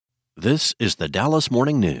This is the Dallas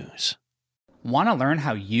Morning News. Want to learn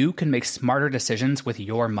how you can make smarter decisions with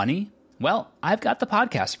your money? Well, I've got the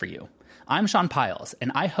podcast for you. I'm Sean Piles,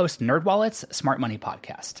 and I host NerdWallet's Smart Money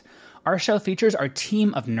Podcast. Our show features our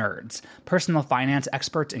team of nerds, personal finance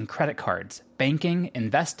experts in credit cards, banking,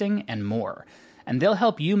 investing, and more. And they'll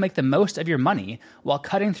help you make the most of your money while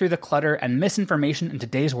cutting through the clutter and misinformation in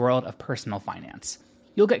today's world of personal finance.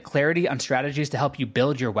 You'll get clarity on strategies to help you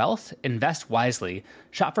build your wealth, invest wisely,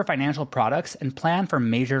 shop for financial products, and plan for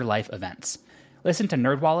major life events. Listen to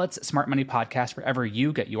NerdWallet's Smart Money Podcast wherever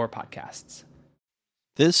you get your podcasts.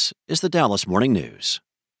 This is the Dallas Morning News.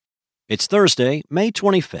 It's Thursday, May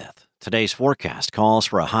 25th. Today's forecast calls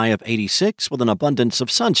for a high of 86 with an abundance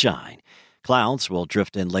of sunshine. Clouds will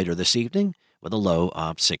drift in later this evening with a low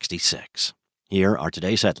of 66. Here are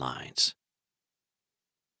today's headlines.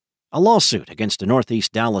 A lawsuit against a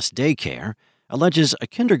Northeast Dallas daycare alleges a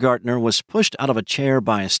kindergartner was pushed out of a chair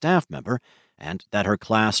by a staff member and that her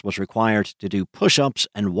class was required to do push-ups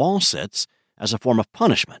and wall sits as a form of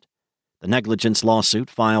punishment. The negligence lawsuit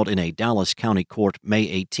filed in a Dallas County court May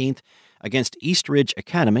 18th against East Ridge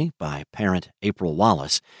Academy by parent April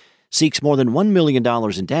Wallace seeks more than $1 million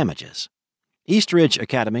in damages. East Ridge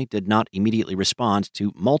Academy did not immediately respond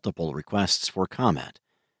to multiple requests for comment.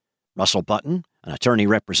 Russell Button, an attorney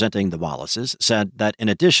representing the Wallaces, said that in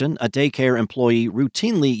addition, a daycare employee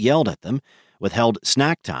routinely yelled at them, withheld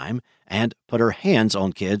snack time, and put her hands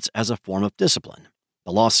on kids as a form of discipline.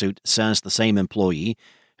 The lawsuit says the same employee,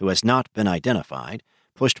 who has not been identified,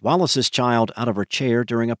 pushed Wallace's child out of her chair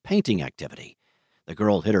during a painting activity. The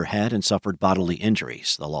girl hit her head and suffered bodily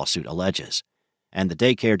injuries, the lawsuit alleges. And the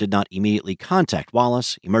daycare did not immediately contact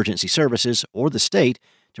Wallace, emergency services, or the state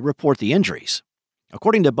to report the injuries.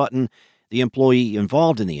 According to Button, the employee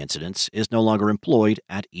involved in the incidents is no longer employed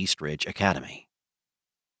at East Ridge Academy.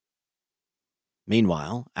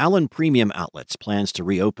 Meanwhile, Allen Premium Outlets plans to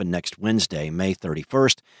reopen next Wednesday, May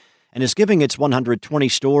 31st, and is giving its 120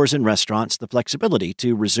 stores and restaurants the flexibility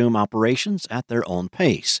to resume operations at their own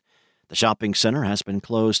pace. The shopping center has been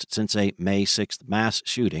closed since a May 6th mass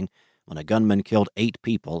shooting when a gunman killed 8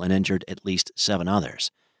 people and injured at least 7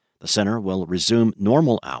 others. The center will resume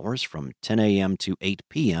normal hours from 10 a.m. to 8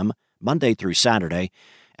 p.m. Monday through Saturday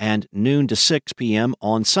and noon to 6 p.m.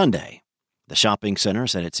 on Sunday. The shopping center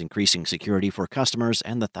said it's increasing security for customers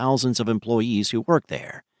and the thousands of employees who work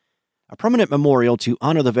there. A permanent memorial to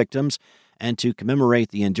honor the victims and to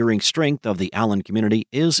commemorate the enduring strength of the Allen community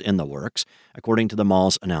is in the works, according to the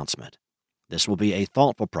mall's announcement. This will be a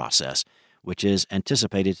thoughtful process, which is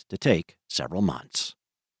anticipated to take several months.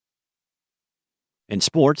 In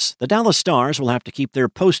sports, the Dallas Stars will have to keep their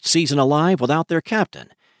postseason alive without their captain.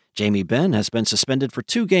 Jamie Benn has been suspended for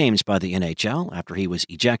 2 games by the NHL after he was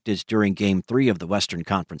ejected during Game 3 of the Western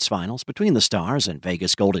Conference Finals between the Stars and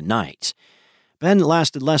Vegas Golden Knights. Benn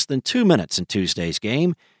lasted less than 2 minutes in Tuesday's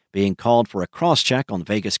game, being called for a cross-check on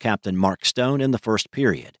Vegas captain Mark Stone in the first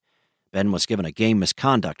period. Benn was given a game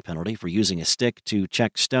misconduct penalty for using a stick to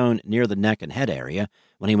check Stone near the neck and head area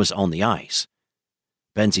when he was on the ice.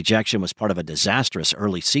 Benn's ejection was part of a disastrous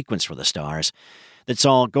early sequence for the Stars that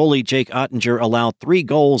saw goalie Jake Ottinger allow 3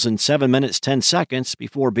 goals in 7 minutes 10 seconds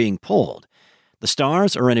before being pulled. The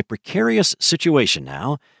Stars are in a precarious situation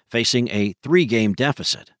now, facing a 3-game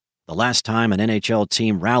deficit. The last time an NHL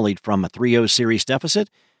team rallied from a 3-0 series deficit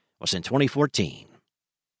was in 2014.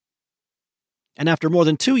 And after more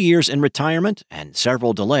than 2 years in retirement and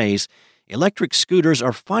several delays, electric scooters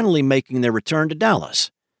are finally making their return to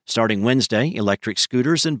Dallas. Starting Wednesday, electric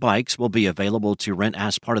scooters and bikes will be available to rent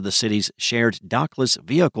as part of the city's shared dockless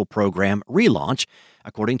vehicle program relaunch,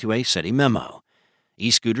 according to a city memo.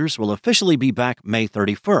 E-scooters will officially be back May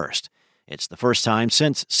 31st. It's the first time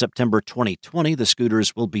since September 2020 the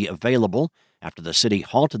scooters will be available after the city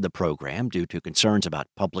halted the program due to concerns about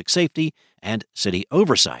public safety and city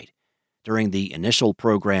oversight. During the initial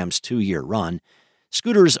program's 2-year run,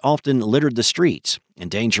 scooters often littered the streets,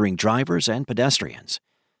 endangering drivers and pedestrians.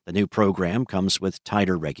 The new program comes with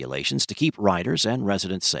tighter regulations to keep riders and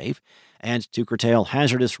residents safe and to curtail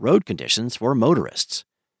hazardous road conditions for motorists.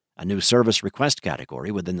 A new service request category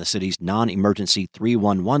within the city's non-emergency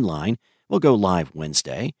 311 line will go live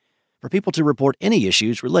Wednesday for people to report any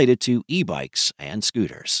issues related to e-bikes and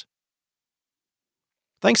scooters.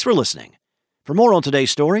 Thanks for listening. For more on today's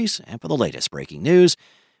stories and for the latest breaking news,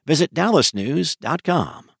 visit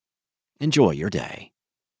dallasnews.com. Enjoy your day.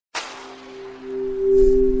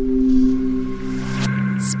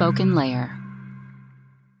 Spoken Layer.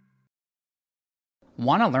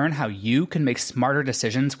 Want to learn how you can make smarter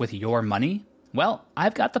decisions with your money? Well,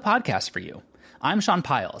 I've got the podcast for you. I'm Sean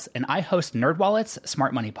Piles, and I host NerdWallet's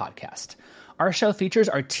Smart Money Podcast. Our show features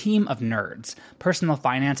our team of nerds, personal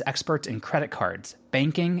finance experts in credit cards,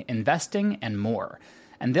 banking, investing, and more.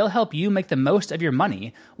 And they'll help you make the most of your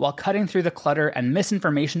money while cutting through the clutter and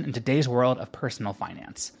misinformation in today's world of personal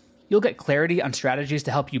finance. You'll get clarity on strategies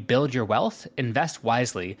to help you build your wealth, invest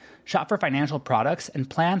wisely, shop for financial products, and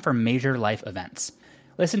plan for major life events.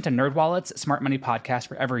 Listen to NerdWallet's Smart Money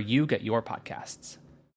Podcast wherever you get your podcasts.